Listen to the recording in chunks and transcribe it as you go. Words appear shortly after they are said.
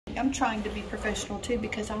I'm trying to be professional too,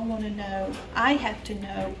 because I want to know, I have to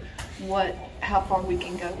know how far we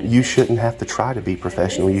can go. You shouldn't have to try to be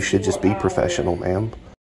professional. You should just be professional, ma'am.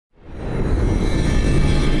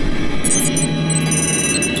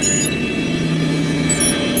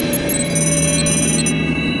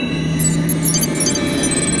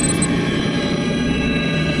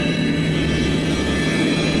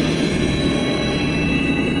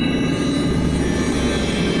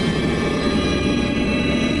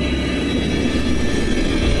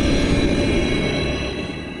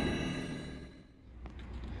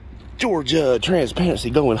 Georgia transparency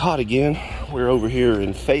going hot again. We're over here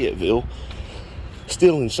in Fayetteville,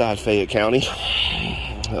 still inside Fayette County,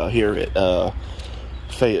 here at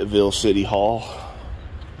Fayetteville City Hall.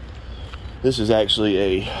 This is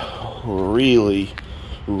actually a really,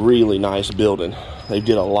 really nice building. They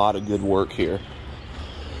did a lot of good work here,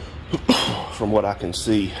 from what I can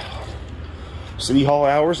see. City Hall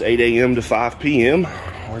hours, 8 a.m. to 5 p.m.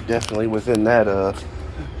 We're definitely within that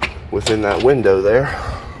window there.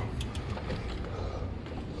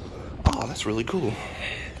 That's really cool.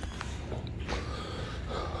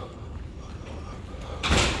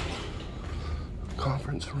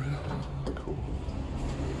 Conference room, cool.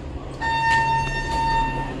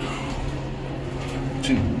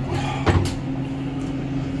 2.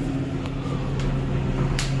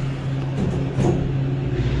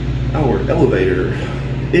 Our elevator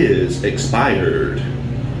is expired.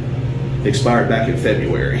 Expired back in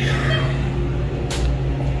February.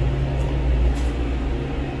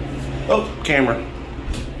 Oh, camera.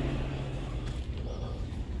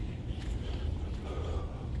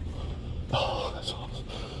 Oh, that's awesome.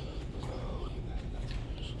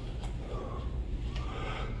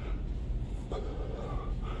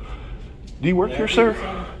 Do you work here, sir?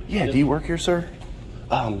 Yeah, do you work here, sir?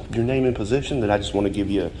 Your name and position, that I just want to give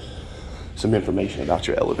you some information about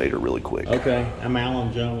your elevator really quick. Okay, I'm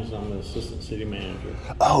Alan Jones. I'm the assistant city manager.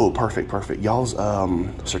 Oh, perfect, perfect. Y'all's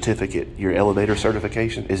certificate, your elevator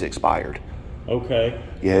certification is expired. Okay.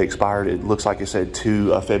 Yeah, expired. It looks like it said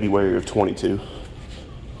February of 22.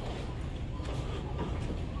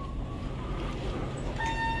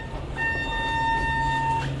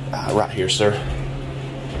 Right here, sir.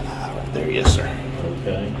 Right there, yes, sir.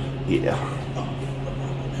 Okay. Yeah.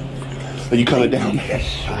 Are you coming down?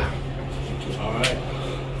 All right.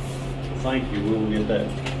 Thank you. We'll get that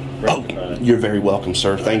rectified. Oh, you're very welcome,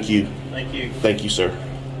 sir. Thank you. Thank you. Thank you, sir.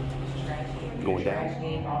 Going down.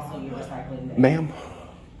 Ma'am?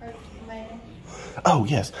 Oh,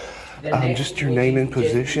 yes. Just your name and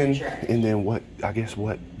position, and then what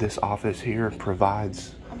this office here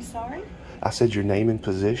provides. I'm sorry? I said your name and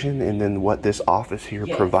position, and then what this office here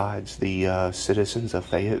provides the citizens of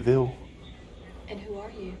Fayetteville. And who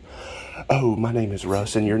are you? Oh, my name is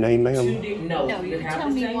Russ, and your name, ma'am? No, you tell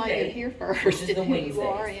me why you're here first, and who you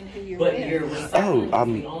are, and who you're with. Oh,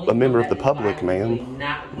 I'm a member of the public, ma'am.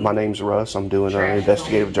 My name's Russ. I'm doing an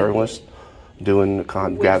investigative journalist, doing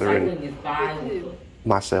gathering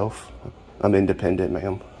myself. I'm independent,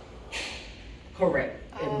 ma'am. Correct.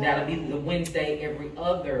 And that'll be the Wednesday every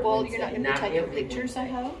other. Well, you're not going to be taking pictures, I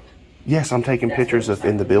hope? Yes, I'm taking pictures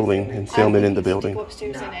in the building and filming in the building. Go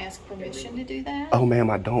upstairs and ask permission to do that? Oh, ma'am,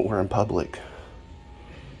 I don't. We're in public.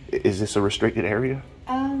 Is this a restricted area?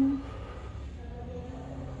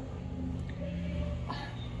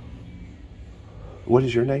 What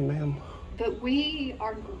is your name, ma'am? But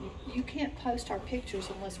you can't post our pictures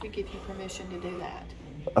unless we give you permission to do that.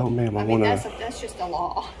 Oh, ma'am, I mean, that's just a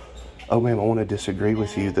law. Oh, ma'am, I want to disagree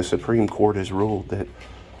with you. The Supreme Court has ruled that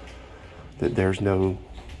there's no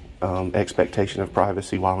expectation of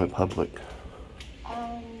privacy while in public.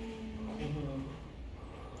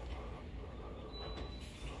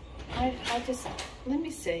 Let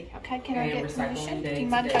me see. Okay, can I get permission? Do you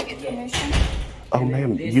mind if I get permission? Oh,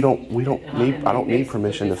 ma'am, I don't need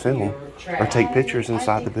permission to film or take pictures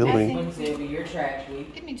inside the building.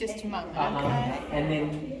 Give me just a moment, okay? And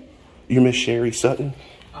then You're Miss Sherry Sutton?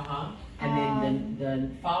 And then the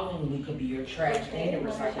following week could be your trash and your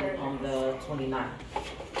recycling on the 29th.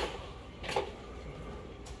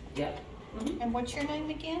 Yep. And what's your name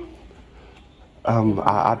again?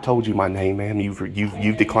 I told you my name, ma'am.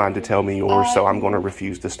 You've declined to tell me yours, so I'm going to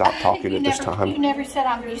refuse to stop talking at this time. You never said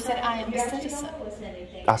you said I am a citizen.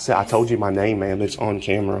 I told you my name, ma'am. It's on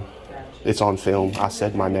camera. It's on film. I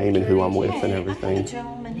said my name and who I'm with and everything. I have a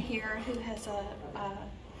gentleman here who has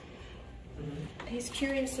he's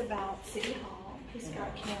curious about City Hall. He's got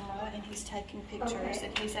a camera and he's taking pictures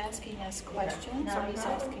and he's asking us questions, or he's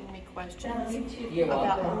asking me questions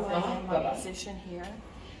about who I am, my position here.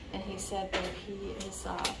 And he said that he is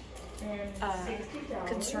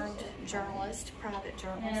concerned journalist, private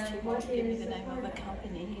journalist. He won't give me the name of the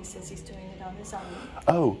company. He says he's doing it on his own.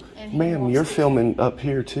 Oh, ma'am, you're filming up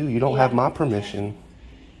here too. You don't have my permission.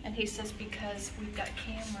 And he says because we've got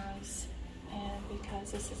cameras and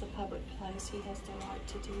because this is a public place, he has the right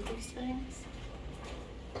to do these things.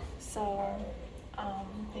 So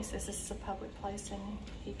he says this is a public place and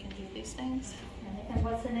he can do these things. And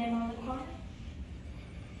what's the name on the car?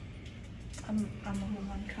 I'm a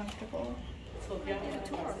little uncomfortable.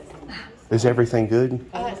 Is everything good?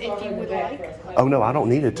 If you would like. Oh no, I don't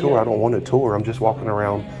need a tour. I don't want a tour. I'm just walking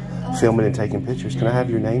around filming and taking pictures. Can I have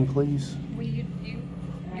your name, please? Well, you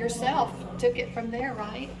yourself took it from there,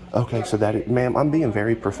 right? Okay, so ma'am, I'm being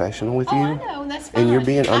very professional with you. Oh, I know, and that's fine. And you're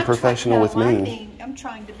being unprofessional with me. I'm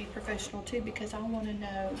trying to be professional too because I want to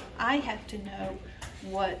know. I have to know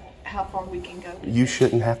how far we can go. You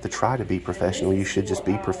shouldn't have to try to be professional. You should just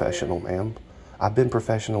be professional, ma'am. I've been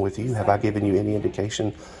professional with you. Have I given you any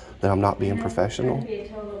indication that I'm not being professional?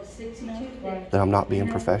 That I'm not being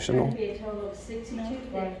professional?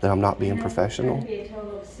 That I'm not being professional?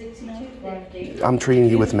 I'm treating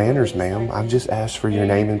you with manners, ma'am. I've just asked for your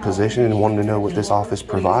name and position and wanted to know what this office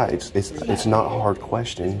provides. It's not hard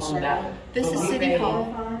questions. This is City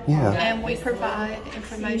Hall. Yeah. And we provide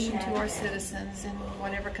information to our citizens in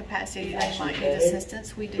whatever capacity they might need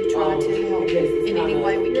assistance. We do try to help in any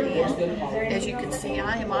way we can. As you can see,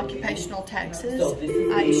 I am occupational taxes.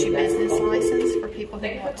 I issue business license for people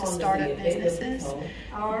who want to start up businesses.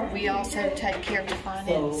 We also take care of the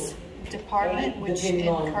finance department, which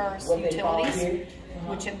incurs utilities,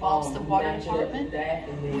 which involves the water department.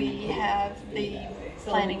 We have the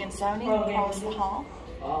planning and zoning across the hall.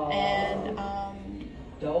 And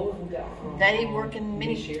they work in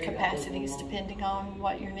many capacities depending on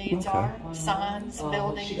what your needs are. Signs,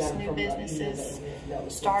 buildings, new businesses,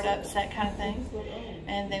 startups, that kind of thing.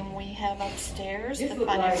 And then we have upstairs the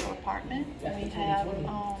financial department. We have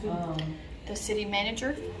the city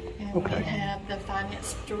manager, and we have the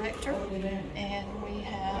finance director, and we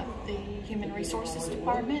have the human resources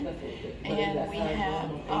department, and we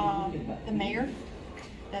have the mayor.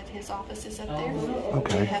 That his office is up there.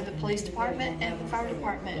 Okay. We have the police department and the fire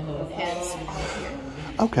department heads are here.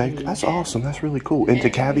 Okay, that's awesome. That's really cool. And to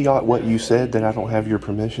caveat what you said, that I don't have your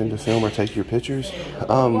permission to film or take your pictures,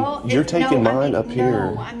 you're taking mine up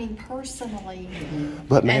here. No, I mean personally.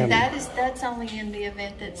 But ma'am, and that's only in the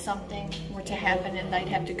event that something were to happen and they'd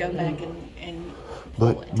have to go back and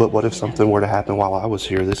pull it. But what if something were to happen while I was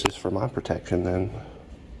here? This is for my protection then.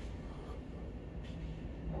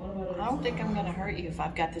 I don't think I'm going to hurt you if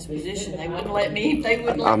I've got this position. They wouldn't let me. They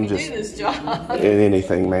wouldn't let me do this job.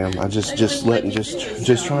 Anything, ma'am. I just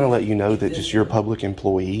trying to let you know that just you're a public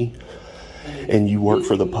employee, and you work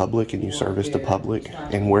for the public, and you service the public,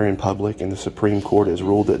 and we're in public, and the Supreme Court has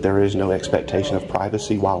ruled that there is no expectation of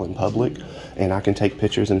privacy while in public, and I can take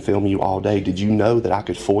pictures and film you all day. Did you know that I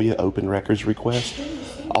could FOIA open records request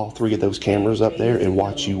all 3 of those cameras up there and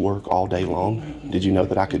watch you work all day long? Did you know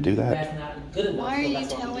that I could do that? Why are you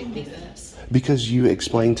telling me this? Because you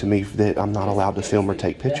explained to me that I'm not allowed to film or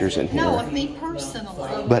take pictures in here. No, of me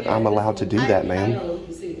personally. But I'm allowed to do that, ma'am.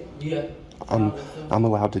 I'm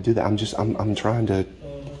allowed to do that. I'm trying to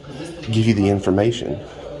give you the information.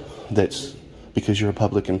 That's because you're a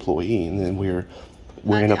public employee, and then we're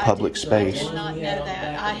in a public space. I did not know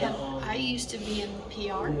that. I used to be in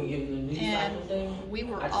PR, and we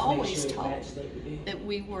were always told that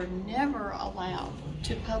we were never allowed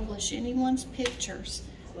to publish anyone's pictures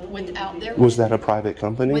without their Was that a private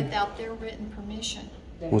company? Without their written permission.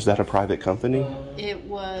 Was that a private company? It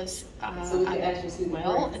was, at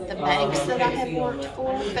the banks that I have worked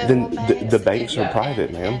for, Then the banks are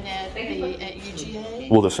private, ma'am. And at UGA.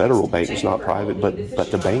 Well, the federal bank is not private, but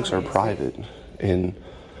the banks are private. And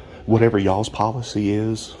whatever y'all's policy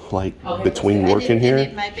is, like between working here.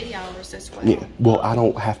 And it may be ours as well. Yeah. Well, I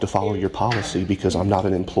don't have to follow your policy because I'm not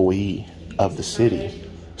an employee of the city.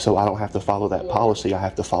 So I don't have to follow that policy. I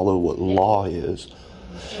have to follow what law is.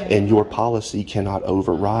 And your policy cannot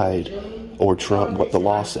override or trump what the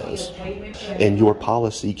law says. And your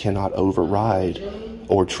policy cannot override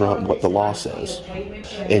or trump what the law says.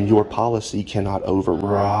 And your policy cannot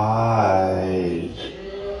override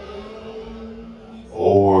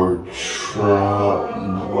or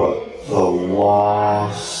trump what the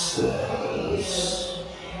law says.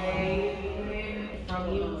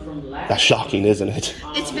 That's shocking, isn't it?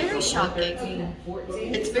 It's very shocking.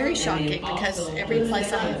 It's very shocking because every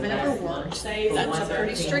place I have ever worked, that's a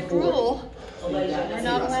pretty strict rule. We're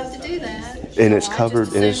not allowed to do that. And it's covered.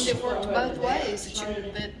 I just assumed it worked both ways.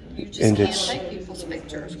 That you just can't take people's pictures.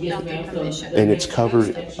 structures without their permission. And it's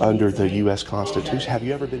covered under the U.S. Constitution. Have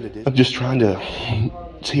you ever been to Disney? I'm just trying to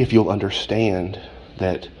see if you'll understand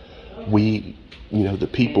that we, you know, the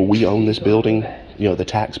people, we own this building. You know, the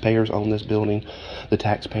taxpayers own this building. The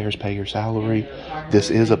taxpayers pay your salary.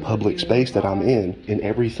 This is a public space that I'm in. And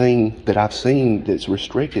everything that I've seen that's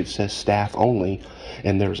restricted says staff only.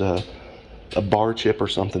 And there's a bar chip or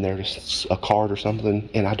something there, just a card or something,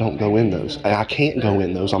 and I don't go in those. I can't go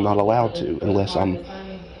in those. I'm not allowed to unless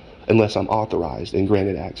I'm authorized and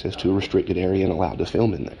granted access to a restricted area and allowed to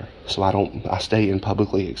film in there. So I stay in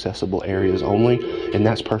publicly accessible areas only, and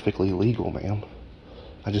that's perfectly legal, ma'am.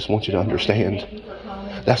 I just want you to understand.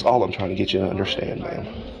 That's all I'm trying to get you to understand, ma'am.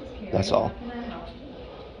 That's all.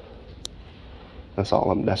 That's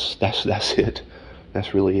all. That's it.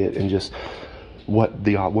 That's really it. And just what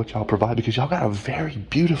y'all provide, because y'all got a very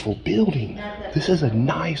beautiful building. This is a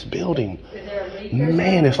nice building.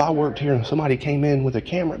 Man, if I worked here and somebody came in with a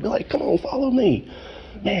camera, I'd be like, come on, follow me.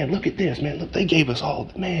 Man, look at this, man. Look, they gave us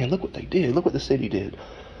all, man, look what they did. Look what the city did.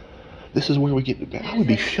 This is where we get, I would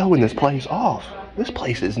be showing this place off. This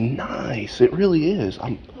place is nice. It really is.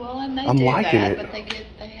 I'm liking it. But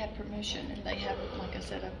they have permission, and they have, like I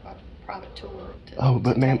said, a private tour.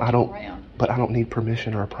 But ma'am, I don't need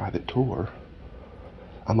permission or a private tour.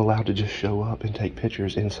 I'm allowed to just show up and take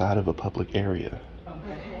pictures inside of a public area.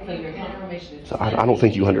 So I don't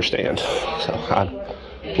think you understand. So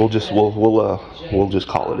we'll just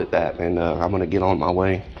call it at that, and I'm gonna get on my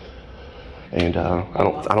way. And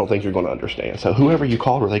I don't think you're gonna understand. So whoever you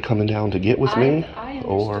called, are they coming down to get with me,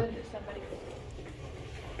 or?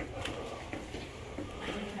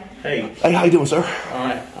 Hey, how you doing, sir? All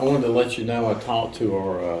right, I wanted to let you know I talked to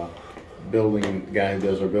our building guy who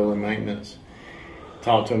does our building maintenance.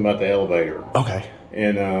 Talked to him about the elevator. Okay.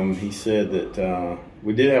 And he said that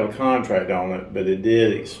we did have a contract on it, but it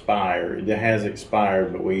did expire. It has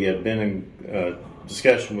expired, but we have been in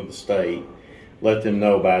discussion with the state, let them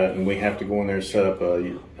know about it, and we have to go in there and set up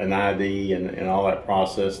an ID and all that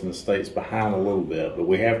process, and the state's behind a little bit. But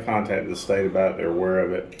we have contacted the state about it. They're aware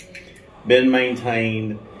of it. Been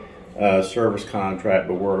maintained. Service contract,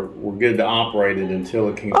 but we're good to operate it until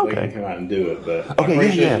they can come out and do it. But I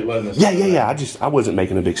appreciate you letting us know. Yeah. I wasn't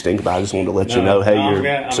making a big stink about it. I just wanted to let you know, hey,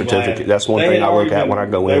 your certificate. That's one thing I look at when I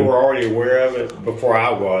go in. They were already aware of it before I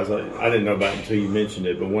was. I didn't know about it until you mentioned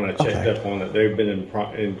it. But when I checked up on it, they've been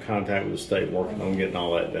in contact with the state, working on getting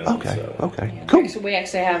all that done. Okay, cool. We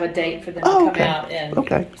actually have a date for them to come out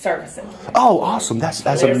and service it. Oh, awesome! That's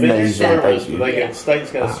amazing. Thank you. The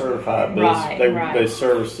state's got it certified, but they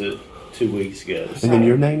serviced it 2 weeks ago. So. And then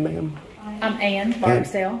your name, ma'am? I'm Ann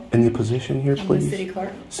Barksdale. And the position here, please? I'm the city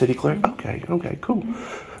clerk. City clerk? Okay, cool.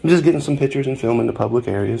 I'm just getting some pictures and film in the public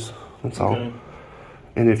areas. That's all.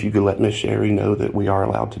 And if you could let Miss Sherry know that we are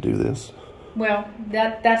allowed to do this. Well,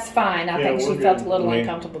 that's fine. I think she felt a little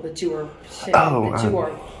uncomfortable that you were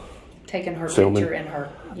taking her picture in her.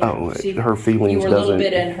 Her feelings. You were a little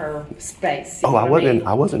bit in her space. I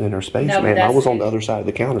wasn't in her space, man. I was on the other side of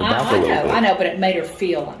the counter. I know, but it made her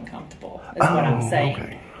feel uncomfortable. Is what I'm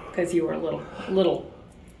saying. Because you were a little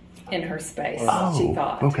in her space. She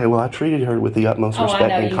thought. Okay. Well, I treated her with the utmost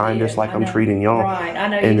respect and kindness, like I'm treating y'all. Right. I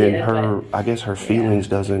know. And then I guess her feelings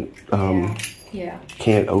doesn't.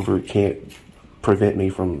 Can't prevent me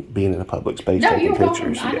from being in a public space taking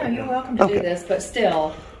pictures. I know you're welcome to do this, but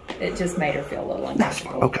still, it just made her feel a little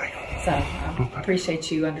uncomfortable. So I appreciate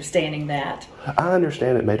you understanding that. I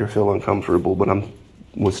understand it made her feel uncomfortable, but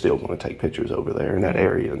was still going to take pictures over there in that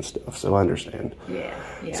area and stuff. So I understand. Yeah.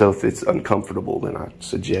 So if it's uncomfortable, then I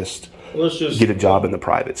suggest get a job in the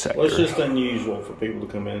private sector. Well, it's just unusual for people to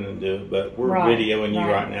come in and do it, but we're videoing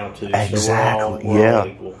you right now too. Exactly. So we're all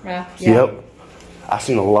equal. Yep. I've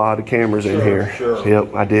seen a lot of cameras in here. Sure.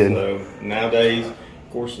 Yep, I did. So nowadays,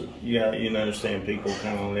 of course, you understand people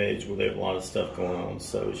kind of on the edge where they have a lot of stuff going on.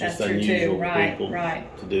 So it's just unusual for people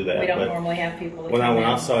to do that. We don't normally have people. When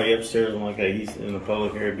I saw you upstairs, I'm like, hey, he's in a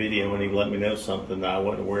public area video, and he let me know something that I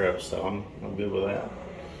wasn't aware of. So I'm good with that.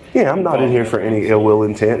 Yeah, I'm not in here for any ill will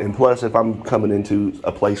intent. And plus, if I'm coming into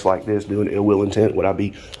a place like this doing ill will intent, would I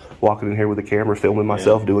be walking in here with a camera, filming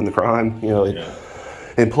myself doing the crime?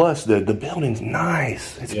 And plus, the building's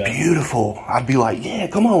nice. It's beautiful. I'd be like,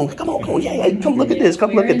 come on, come look at this,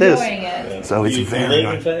 come look at this. It. So it's very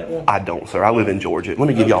nice. I don't, sir. I live in Georgia. Let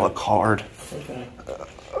me give y'all a card.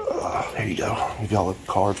 There you go. Give y'all a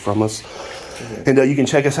card from us. And you can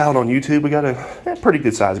check us out on YouTube. We got a pretty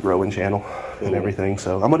good sized growing channel and everything.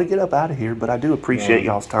 So I'm going to get up out of here, but I do appreciate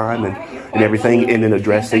y'all's time and everything, and then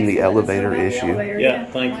addressing the elevator issue. Yeah,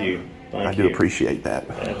 thank you. I do appreciate that.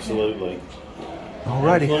 Absolutely.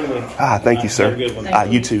 Alrighty. Thank you, sir. Have a good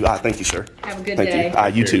one. You too. Thank you, sir. Have a good Thank day.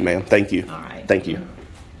 you. You too, ma'am. Thank you. All right. Thank you.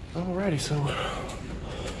 Alrighty, so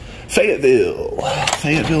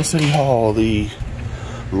Fayetteville City Hall. The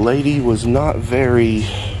lady was not very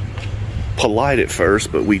polite at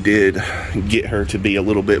first, but we did get her to be a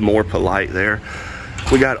little bit more polite there.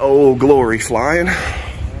 We got Old Glory flying.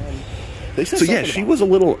 So yeah, she was a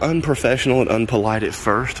little unprofessional and unpolite at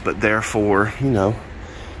first, but therefore, you know,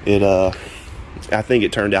 I think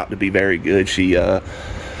it turned out to be very good. She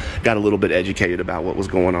got a little bit educated about what was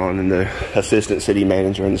going on, and the assistant city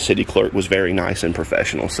manager and the city clerk was very nice and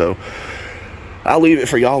professional. So I'll leave it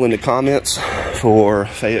for y'all in the comments for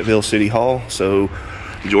Fayetteville City Hall. So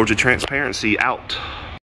Georgia Transparency out.